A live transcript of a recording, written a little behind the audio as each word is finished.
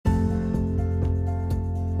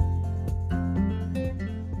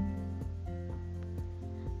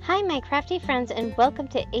Hi my crafty friends, and welcome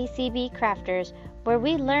to ACB Crafters, where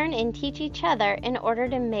we learn and teach each other in order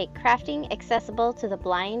to make crafting accessible to the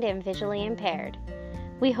blind and visually impaired.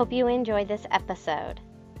 We hope you enjoy this episode.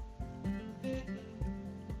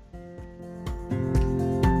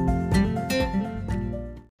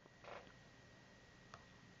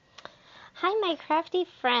 Hi my crafty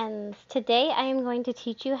friends! Today I am going to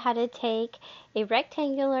teach you how to take a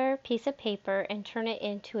rectangular piece of paper and turn it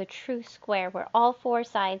into a true square where all four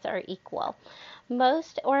sides are equal.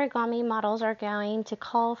 Most origami models are going to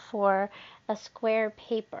call for a square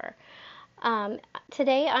paper.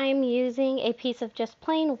 Today I am using a piece of just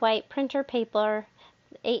plain white printer paper,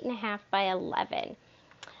 8.5 by 11.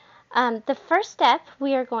 The first step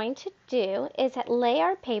we are going to do is lay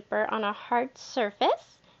our paper on a hard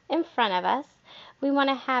surface in front of us. We want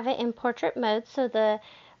to have it in portrait mode so the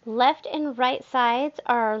left and right sides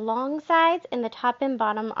are our long sides and the top and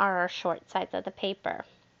bottom are our short sides of the paper.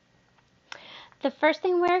 The first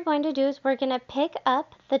thing we're going to do is we're going to pick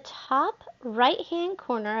up the top right hand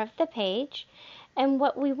corner of the page, and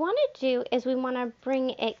what we want to do is we want to bring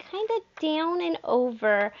it kind of down and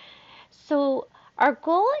over. So our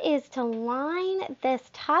goal is to line this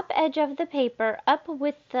top edge of the paper up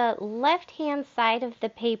with the left-hand side of the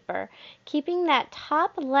paper, keeping that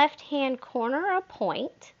top left-hand corner a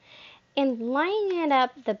point and lining it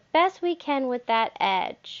up the best we can with that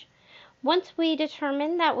edge. Once we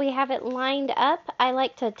determine that we have it lined up, I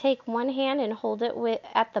like to take one hand and hold it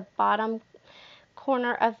at the bottom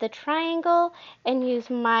corner of the triangle and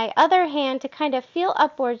use my other hand to kind of feel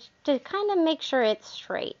upwards to kind of make sure it's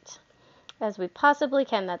straight as we possibly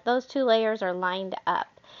can, that those two layers are lined up.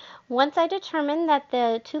 Once I determine that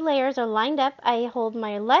the two layers are lined up, I hold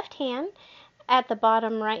my left hand at the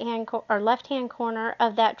bottom right hand or left hand corner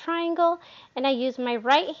of that triangle, and I use my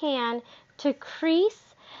right hand to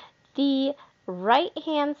crease the right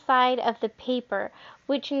hand side of the paper,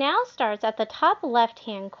 which now starts at the top left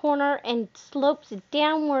hand corner and slopes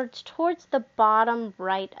downwards towards the bottom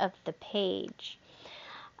right of the page.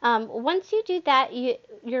 Once you do that,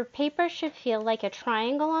 your paper should feel like a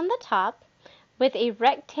triangle on the top with a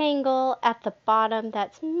rectangle at the bottom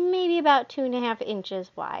that's maybe about 2.5 inches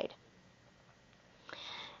wide.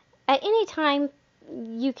 At any time,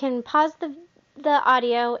 you can pause the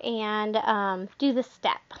audio and do the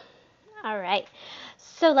step. All right.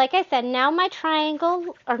 So like I said, now my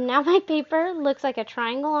paper looks like a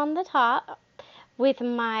triangle on the top with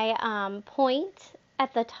my point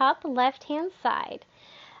at the top left-hand side.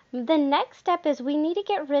 The next step is we need to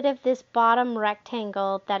get rid of this bottom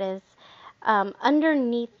rectangle that is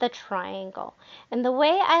underneath the triangle. And the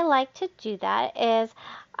way I like to do that is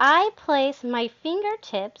I place my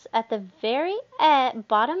fingertips at the very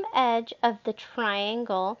bottom edge of the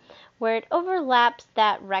triangle where it overlaps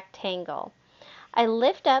that rectangle. I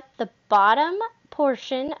lift up the bottom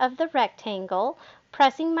portion of the rectangle,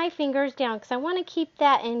 pressing my fingers down because I want to keep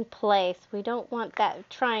that in place. We don't want that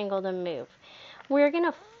triangle to move. We're going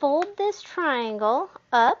to fold this triangle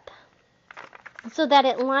up so that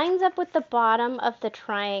it lines up with the bottom of the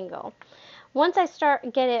triangle. Once I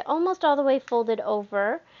get it almost all the way folded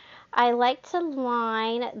over, I like to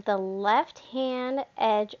line the left hand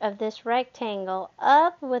edge of this rectangle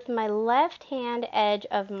up with my left hand edge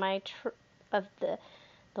of the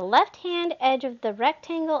left hand edge of the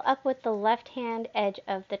rectangle up with the left hand edge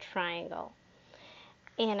of the triangle.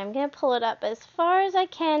 And I'm going to pull it up as far as I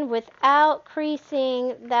can without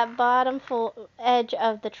creasing that bottom edge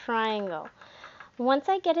of the triangle. Once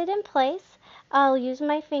I get it in place, I'll use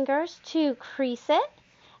my fingers to crease it,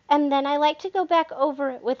 and then I like to go back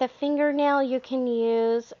over it with a fingernail. You can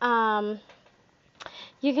use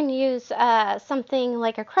something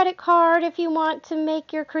like a credit card if you want to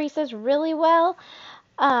make your creases really well.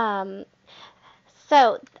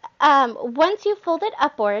 Once you fold it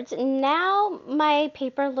upwards, now my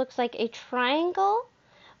paper looks like a triangle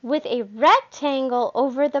with a rectangle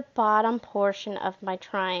over the bottom portion of my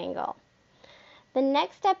triangle. The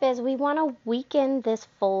next step is we want to weaken this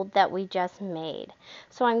fold that we just made.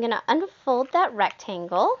 So I'm going to unfold that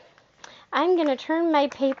rectangle. I'm going to turn my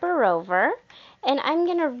paper over, and I'm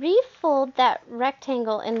going to refold that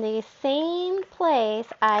rectangle in the same place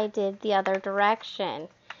I did the other direction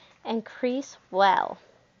and crease well.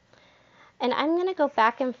 And I'm going to go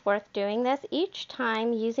back and forth doing this each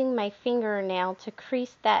time using my fingernail to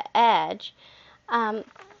crease that edge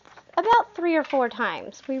about 3 or 4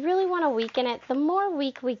 times. We really want to weaken it. The more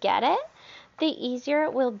weak we get it, the easier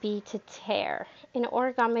it will be to tear. In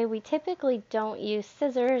origami, we typically don't use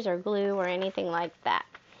scissors or glue or anything like that.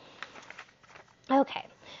 Okay,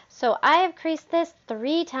 so I have creased this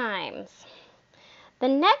 3 times. The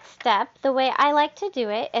next step, the way I like to do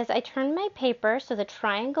it, is I turn my paper so the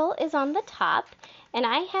triangle is on the top and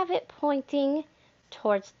I have it pointing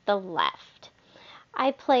towards the left.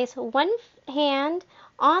 I place one hand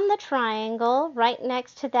on the triangle right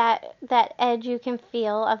next to that edge you can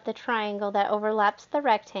feel of the triangle that overlaps the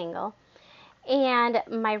rectangle, and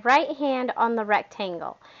my right hand on the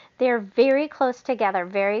rectangle. They're very close together,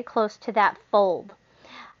 very close to that fold.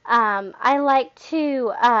 I like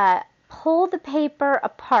to pull the paper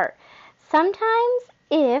apart. Sometimes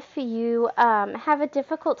if you have a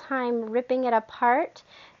difficult time ripping it apart,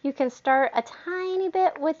 you can start a tiny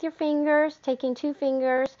bit with your fingers, taking 2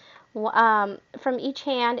 fingers from each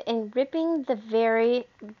hand and ripping the very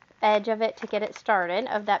edge of it to get it started,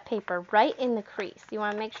 of that paper, right in the crease. You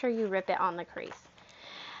want to make sure you rip it on the crease.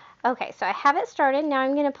 Okay, so I have it started. Now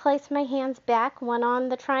I'm going to place my hands back, one on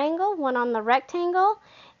the triangle, one on the rectangle,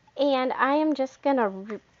 and I am just going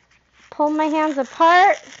to pull my hands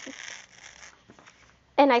apart,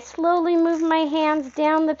 and I slowly move my hands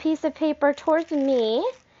down the piece of paper towards me,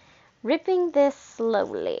 ripping this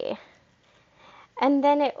slowly. And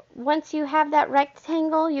then once you have that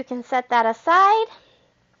rectangle, you can set that aside.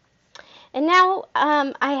 And now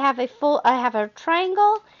I have a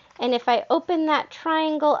triangle, and if I open that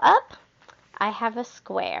triangle up, I have a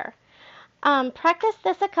square. Practice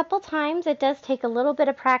this a couple times. It does take a little bit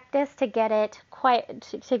of practice to get it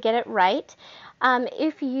right.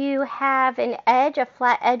 If you have an edge, a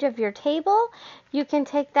flat edge of your table, you can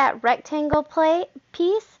take that rectangle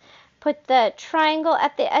piece, put the triangle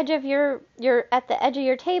at the edge of your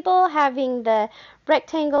table, having the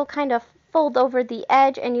rectangle kind of fold over the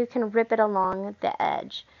edge, and you can rip it along the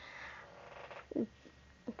edge.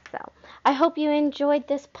 So, I hope you enjoyed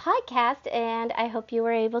this podcast, and I hope you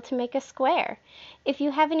were able to make a square. If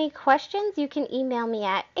you have any questions, you can email me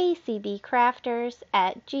at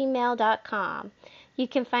acbcrafters@gmail.com. You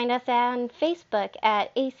can find us on Facebook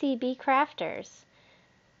at ACB Crafters.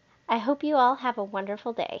 I hope you all have a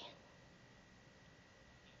wonderful day.